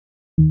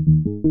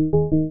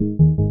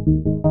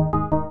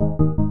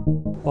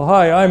Well,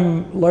 hi,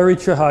 I'm Larry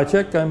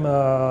Cihacek. I'm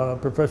a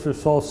professor of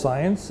soil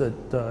science at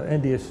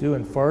NDSU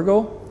in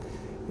Fargo,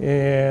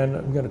 and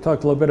I'm going to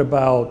talk a little bit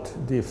about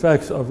the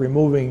effects of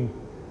removing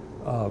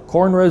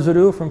corn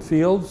residue from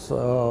fields.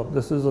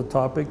 This is a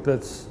topic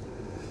that's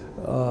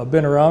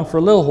been around for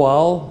a little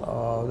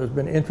while. There's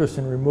been interest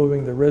in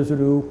removing the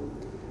residue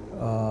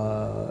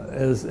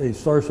as a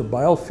source of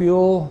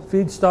biofuel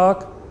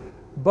feedstock.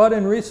 But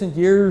in recent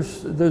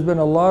years, there's been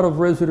a lot of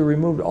residue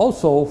removed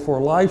also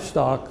for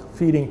livestock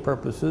feeding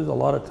purposes. A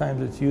lot of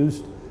times it's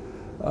used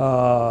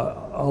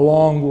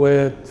along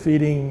with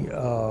feeding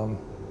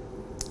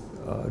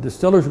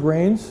distillers'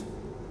 grains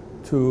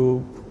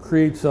to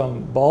create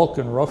some bulk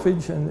and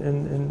roughage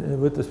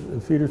with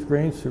the feeders'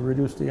 grains to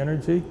reduce the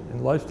energy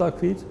in livestock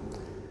feeds.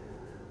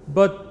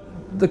 But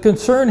the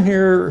concern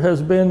here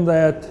has been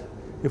that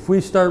if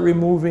we start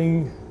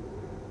removing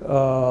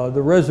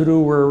the residue,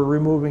 we're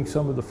removing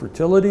some of the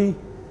fertility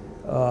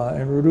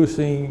and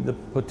reducing the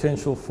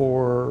potential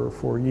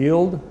for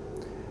yield.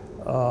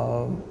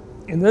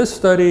 In this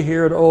study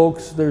here at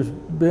Oaks, this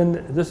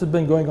has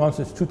been going on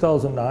since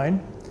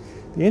 2009.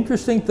 The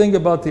interesting thing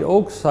about the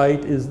Oaks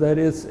site is that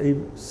it's a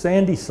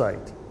sandy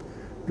site.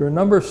 There are a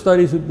number of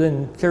studies that have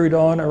been carried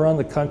on around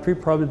the country.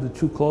 Probably the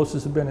two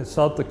closest have been in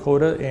South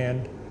Dakota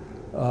and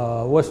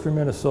western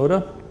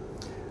Minnesota.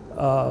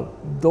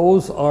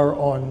 Those are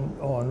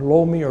on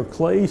loamy or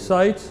clay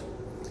sites.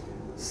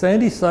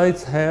 Sandy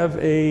sites have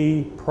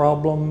a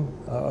problem,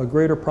 a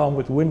greater problem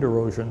with wind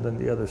erosion than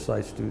the other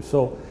sites do.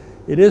 So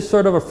it is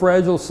sort of a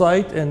fragile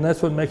site, and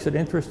that's what makes it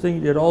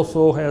interesting. It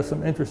also has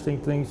some interesting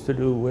things to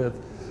do with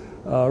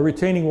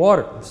retaining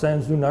water.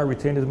 Sands do not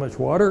retain as much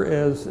water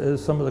as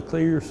some of the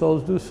clayier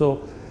soils do,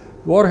 so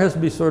water has to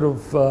be sort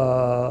of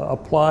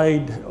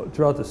applied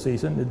throughout the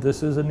season.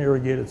 This is an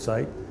irrigated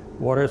site.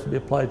 Water has to be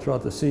applied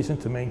throughout the season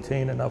to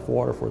maintain enough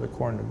water for the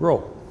corn to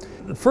grow.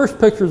 The first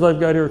pictures I've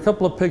got here, a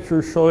couple of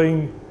pictures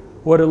showing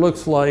what it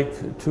looks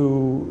like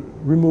to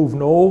remove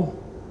no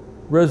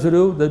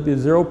residue. That'd be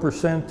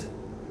 0%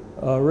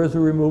 residue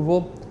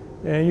removal.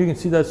 And you can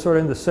see that sort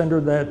of in the center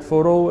of that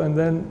photo. And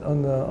then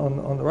on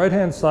the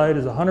right-hand side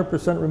is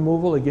 100%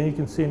 removal. Again, you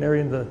can see an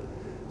area in the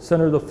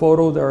center of the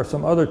photo. There are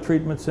some other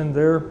treatments in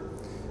there.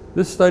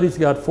 This study's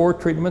got 4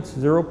 treatments,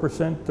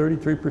 0%,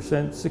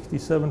 33%,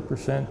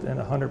 67%, and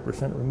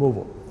 100%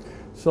 removal.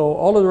 So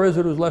all of the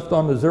residue is left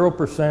on the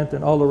 0%,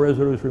 and all the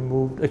residue is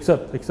removed,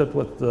 except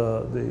what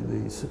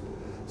the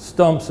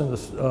stumps and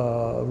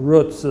the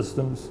root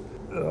systems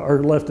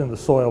are left in the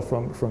soil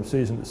from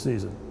season to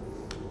season.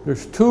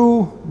 There's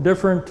 2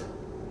 different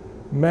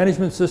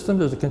management systems.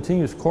 There's a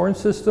continuous corn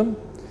system,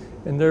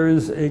 and there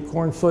is a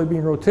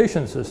corn-soybean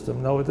rotation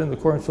system. Now within the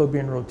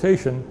corn-soybean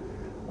rotation,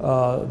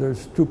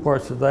 there's 2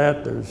 parts of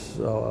that. There's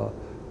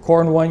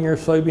corn one year,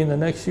 soybean the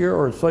next year,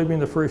 or soybean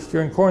the first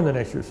year and corn the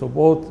next year. So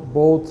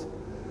both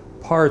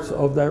parts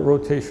of that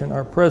rotation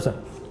are present.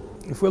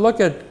 If we look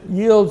at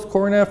yields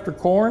corn after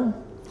corn,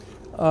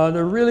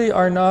 there really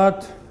are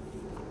not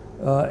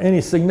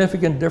any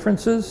significant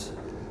differences.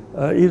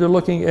 Either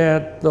looking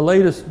at the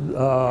latest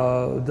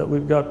that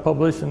we've got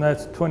published, and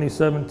that's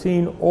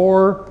 2017,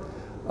 or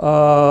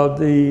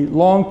the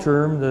long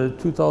term, the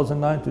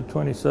 2009 to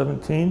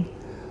 2017.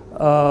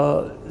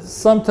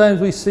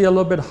 Sometimes we see a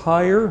little bit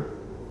higher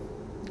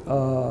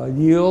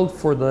yield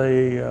for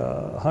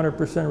the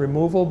 100%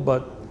 removal,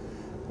 but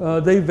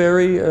they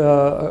vary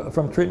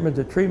from treatment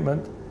to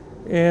treatment.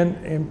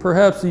 And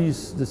perhaps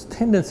this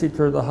tendency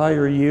toward the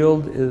higher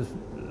yield is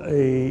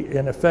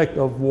an effect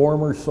of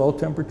warmer soil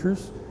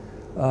temperatures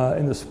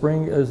in the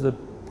spring as the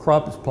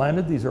crop is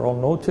planted. These are all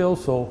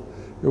no-tills, so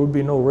there would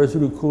be no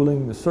residue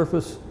cooling the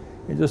surface,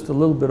 and just a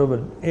little bit of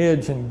an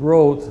edge in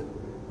growth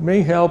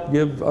may help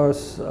give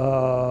us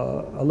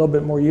a little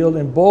bit more yield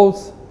in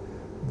both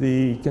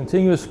the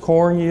continuous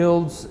corn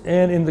yields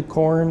and in the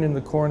corn and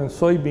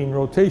soybean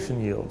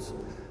rotation yields.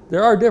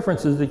 There are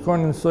differences. The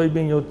corn and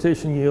soybean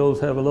rotation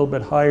yields have a little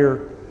bit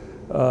higher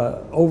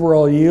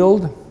overall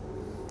yield,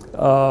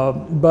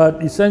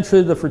 but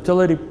essentially the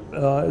fertility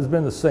has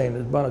been the same.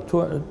 There's about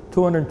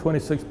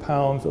 226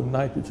 pounds of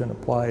nitrogen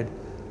applied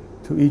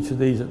to each of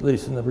these, at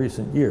least in the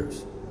recent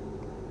years.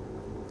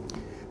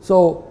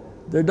 So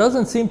there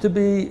doesn't seem to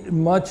be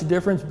much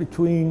difference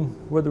between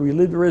whether we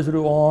leave the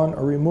residue on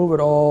or remove it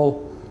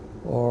all,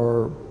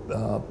 or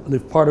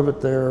leave part of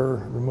it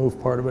there, remove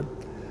part of it.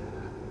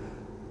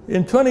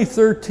 In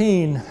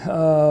 2013,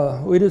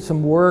 we did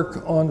some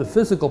work on the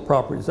physical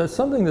properties. That's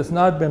something that's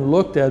not been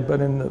looked at, but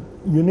in the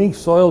unique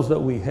soils that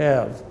we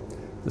have,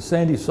 the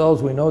sandy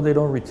soils, we know they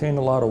don't retain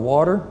a lot of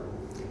water.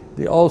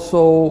 They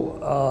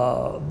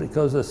also,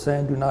 because the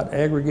sand do not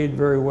aggregate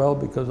very well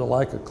because of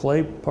lack of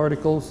clay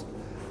particles.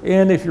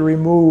 And if you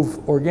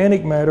remove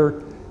organic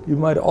matter, you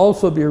might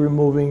also be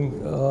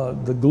removing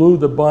the glue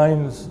that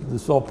binds the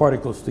soil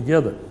particles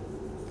together.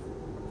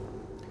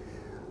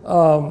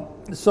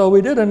 So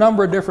we did a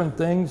number of different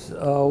things.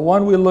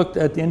 One, we looked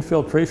at the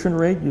infiltration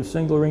rate, used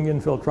single ring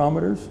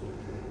infiltrometers,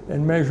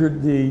 and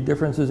measured the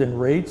differences in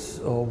rates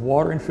of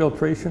water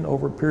infiltration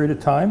over a period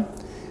of time.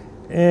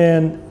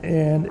 And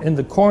in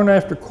the corn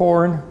after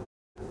corn,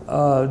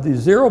 the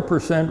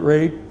 0%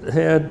 rate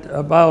had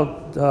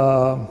about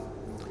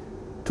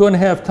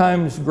 2.5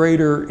 times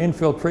greater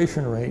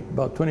infiltration rate,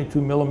 about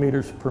 22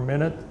 millimeters per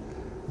minute,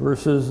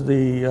 versus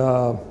the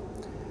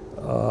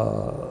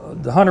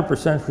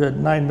 100% had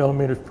 9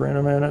 millimeters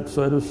per minute.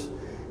 So it was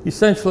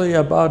essentially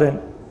about an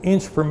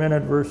inch per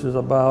minute versus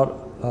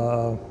about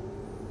a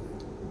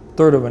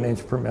third of an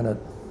inch per minute.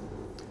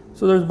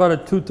 So there's about a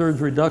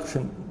 2/3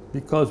 reduction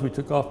because we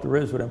took off the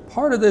residue. And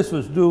part of this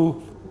was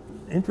due,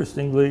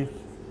 interestingly,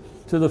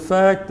 to the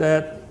fact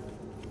that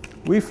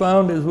we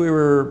found as we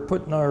were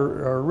putting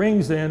our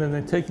rings in and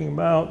then taking them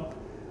out,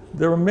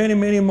 there were many,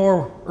 many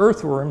more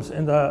earthworms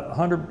in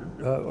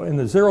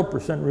the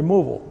 0%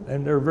 removal,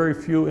 and there are very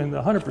few in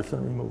the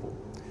 100% removal.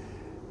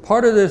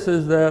 Part of this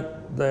is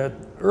that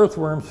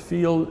earthworms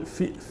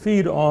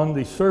feed on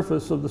the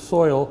surface of the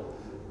soil,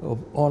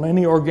 on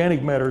any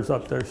organic matters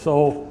up there.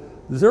 So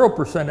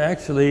 0%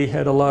 actually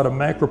had a lot of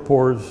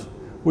macropores,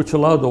 which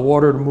allowed the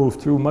water to move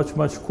through much,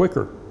 much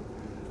quicker,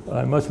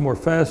 much more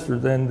faster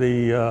than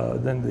the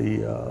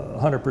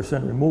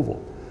 100% removal.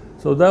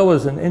 So that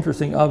was an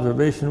interesting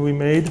observation we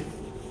made.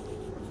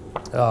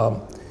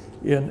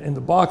 In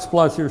the box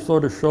plots here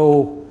sort of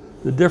show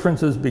the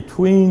differences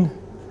between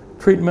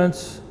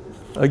treatments.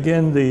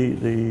 Again,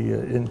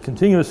 in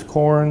continuous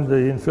corn,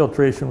 the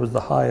infiltration was the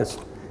highest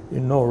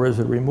in no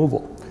residue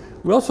removal.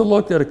 We also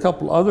looked at a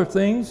couple other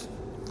things.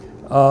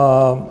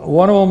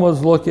 One of them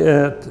was look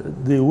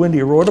at the wind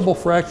erodible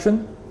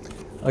fraction.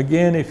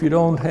 Again, if you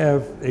don't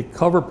have a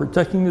cover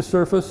protecting the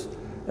surface,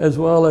 as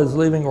well as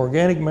leaving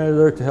organic matter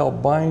there to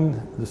help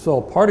bind the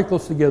soil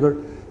particles together,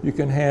 you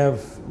can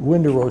have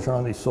wind erosion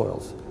on these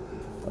soils,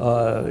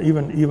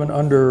 even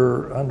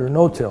under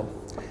no-till.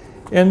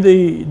 And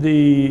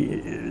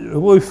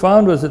what we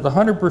found was that the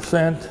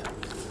 100%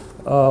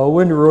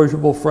 wind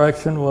erodible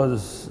fraction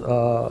was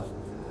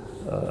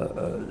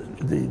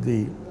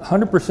the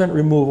 100%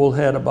 removal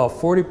had about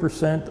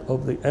 40%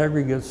 of the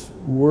aggregates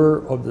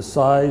were of the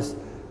size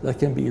that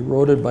can be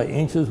eroded by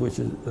inches, which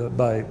is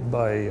by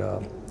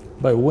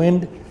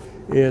wind.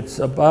 It's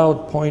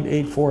about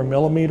 0.84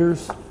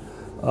 millimeters,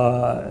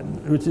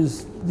 which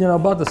is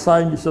about the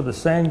size of the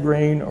sand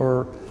grain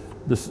or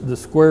the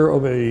square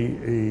of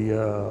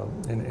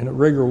in a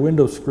regular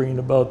window screen.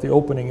 About the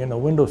opening in a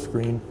window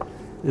screen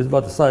is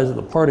about the size of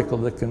the particle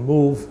that can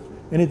move.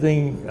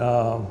 Anything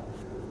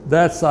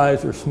that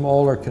size or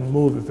smaller can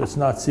move if it's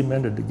not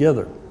cemented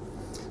together.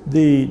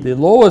 The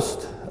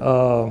lowest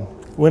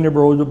wind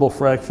erodible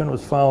fraction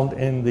was found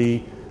in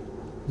the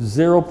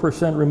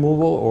 0%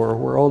 removal, or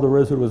where all the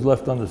residue was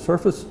left on the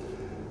surface.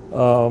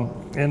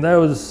 And that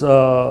was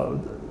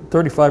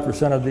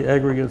 35% of the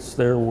aggregates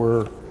there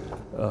were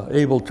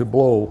able to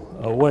blow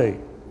away.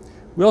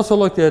 We also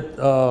looked at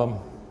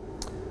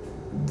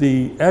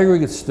the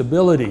aggregate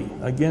stability.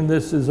 Again,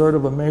 this is sort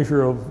of a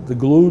measure of the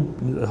glue,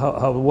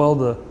 how well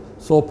the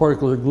soil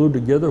particles are glued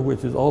together,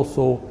 which is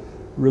also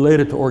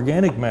related to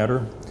organic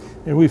matter.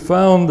 And we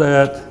found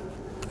that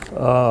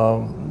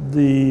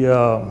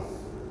the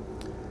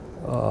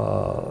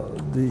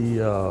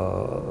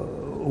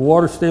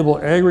water stable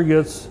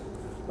aggregates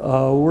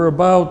were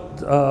about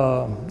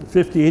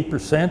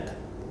 58%.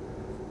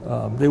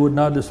 They would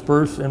not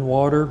disperse in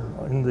water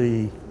in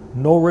the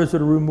no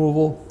residue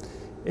removal,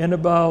 and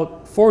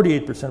about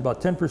 48%, about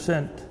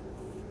 10%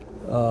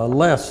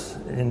 less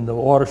in the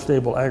water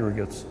stable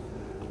aggregates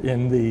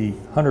in the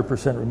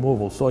 100%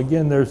 removal. So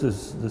again, there's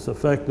this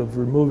effect of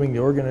removing the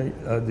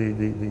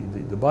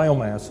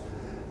biomass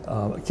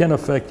can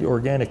affect the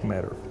organic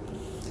matter.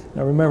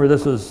 Now remember,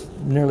 this was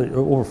nearly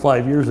over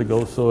 5 years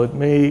ago, so it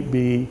may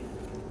be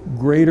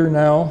greater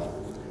now,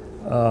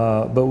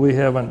 but we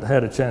haven't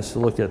had a chance to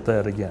look at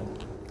that again.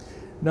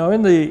 Now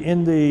in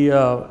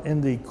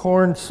the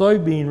corn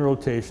soybean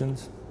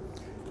rotations,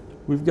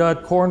 we've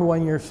got corn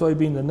 1 year,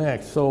 soybean the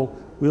next. So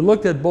we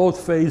looked at both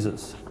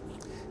phases.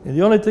 And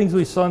the only things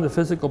we saw in the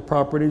physical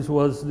properties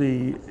was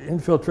the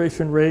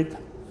infiltration rate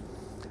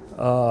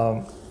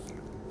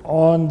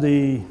on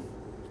the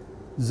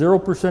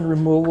 0%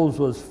 removals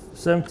was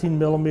 17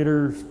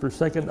 millimeters per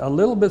second, a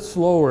little bit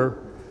slower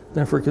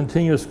than for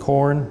continuous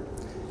corn.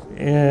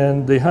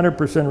 And the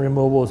 100%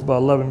 removal is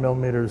about 11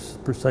 millimeters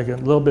per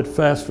second, a little bit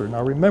faster.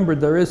 Now remember,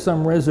 there is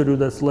some residue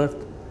that's left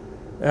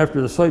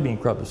after the soybean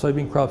crop. The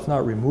soybean crop's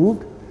not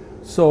removed.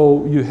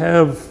 So you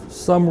have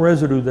some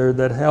residue there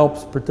that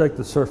helps protect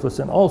the surface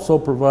and also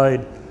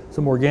provide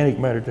some organic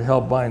matter to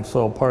help bind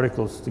soil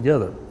particles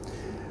together.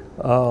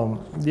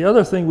 The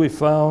other thing we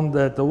found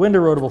that the wind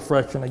erodible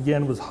fraction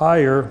again was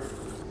higher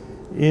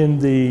in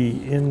the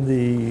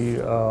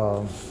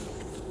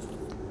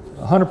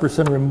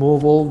 100%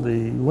 removal.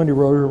 The wind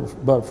erodible,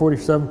 about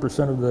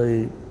 47% of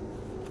the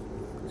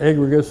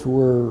aggregates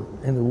were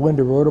in the wind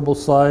erodible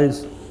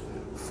size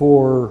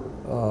for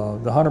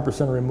the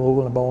 100%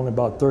 removal, and only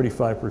about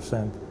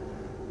 35%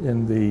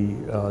 in the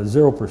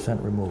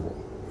 0% removal.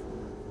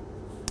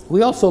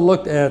 We also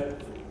looked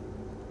at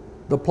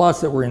the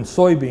plots that were in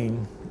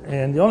soybean,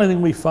 and the only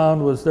thing we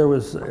found was there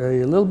was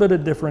a little bit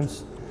of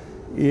difference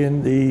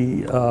in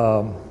the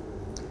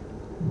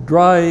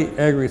dry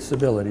aggregate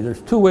stability.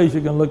 There's two ways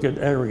you can look at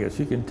aggregates.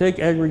 You can take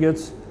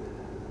aggregates,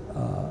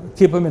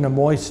 keep them in a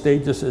moist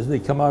state just as they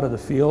come out of the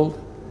field,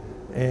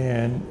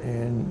 and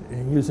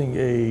using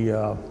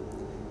a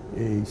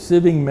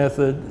sieving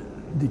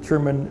method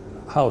determine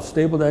how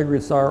stable the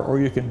aggregates are, or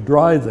you can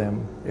dry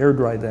them, air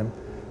dry them,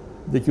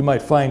 that you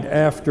might find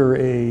after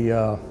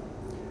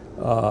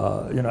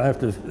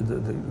after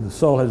the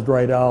soil has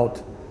dried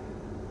out.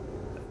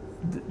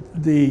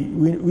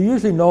 We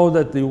usually know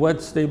that the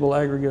wet stable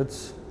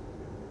aggregates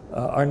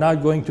are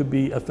not going to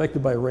be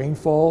affected by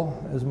rainfall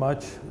as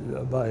much,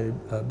 by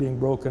being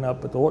broken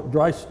up, but the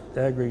dry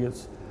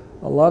aggregates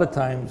a lot of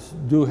times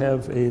do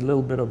have a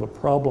little bit of a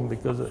problem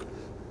because a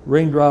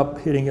raindrop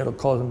hitting it will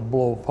cause them to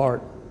blow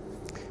apart.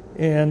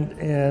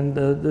 And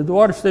the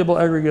water stable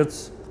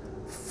aggregates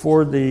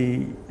for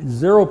the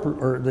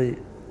the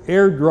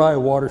air dry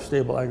water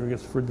stable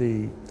aggregates for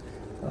the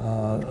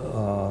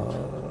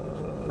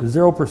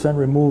 0%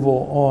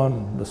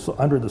 removal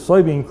under the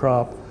soybean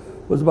crop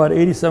was about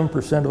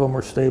 87% of them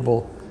were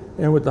stable,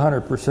 and with the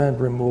 100%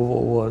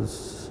 removal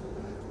was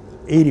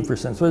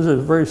 80%. So there's a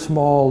very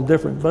small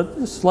difference, but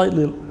just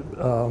slightly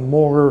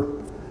more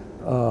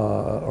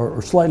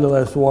or slightly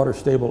less water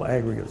stable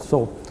aggregates.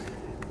 So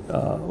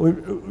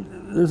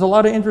there's a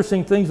lot of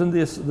interesting things in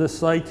this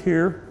site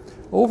here.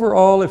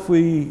 Overall, if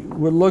we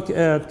would look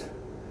at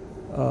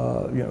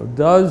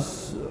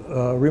does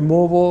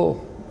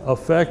removal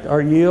affect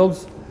our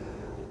yields?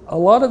 A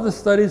lot of the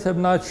studies have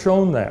not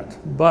shown that,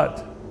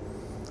 but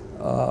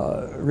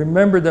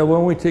remember that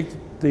when we take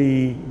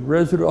the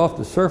residue off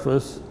the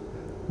surface,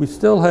 we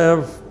still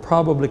have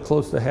probably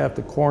close to half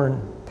the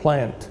corn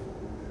plant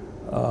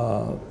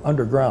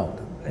underground.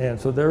 And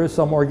so there is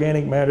some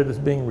organic matter that's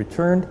being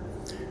returned.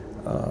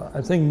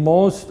 I think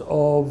most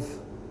of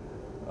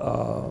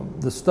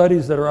the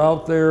studies that are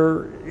out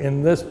there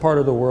in this part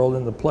of the world,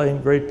 in the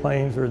Great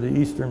Plains or the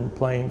Eastern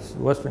Plains,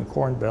 Western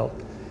Corn Belt,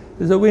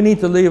 is that we need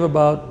to leave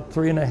about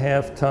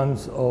 3.5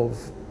 tons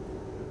of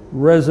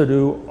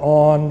residue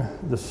on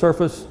the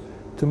surface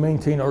to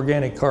maintain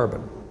organic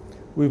carbon.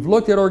 We've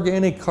looked at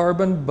organic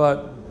carbon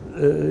but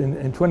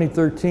in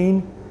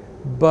 2013,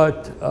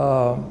 but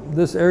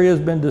this area has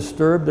been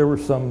disturbed. There were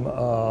some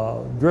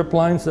drip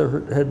lines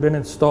that had been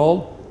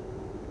installed.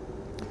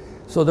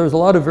 So there's a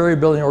lot of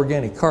variability in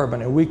organic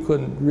carbon, and we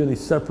couldn't really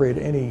separate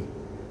any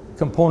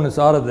components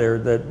out of there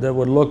that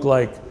would look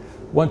like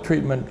one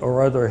treatment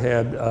or other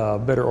had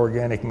better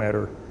organic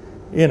matter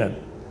in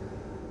it.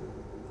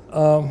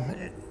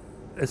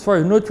 As far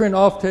as nutrient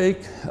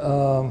offtake,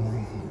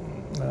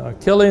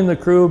 Kelly and the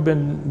crew have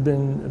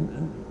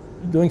been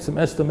doing some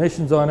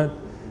estimations on it.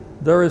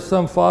 There is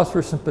some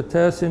phosphorus and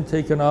potassium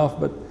taken off,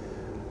 but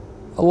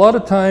a lot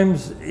of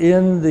times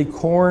in the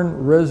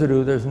corn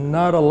residue, there's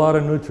not a lot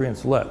of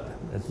nutrients left.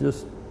 It's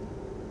just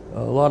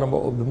a lot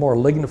of the more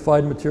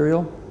lignified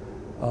material,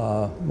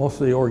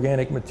 mostly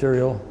organic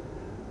material.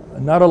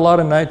 Not a lot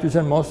of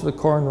nitrogen. Most of the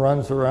corn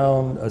runs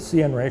around a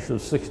CN ratio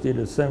of 60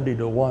 to 70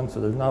 to 1,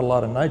 so there's not a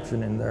lot of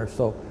nitrogen in there.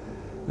 So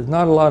there's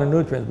not a lot of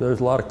nutrients, but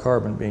there's a lot of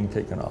carbon being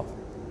taken off.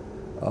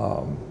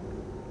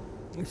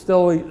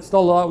 Still a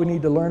lot we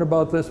need to learn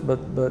about this, but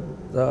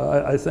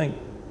I think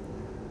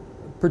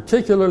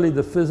particularly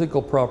the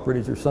physical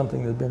properties are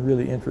something that's been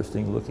really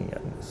interesting looking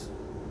at in this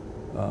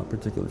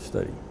particular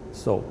study.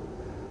 So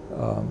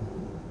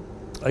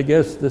I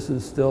guess this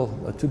is still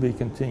a to be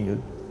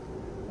continued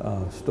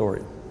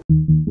story.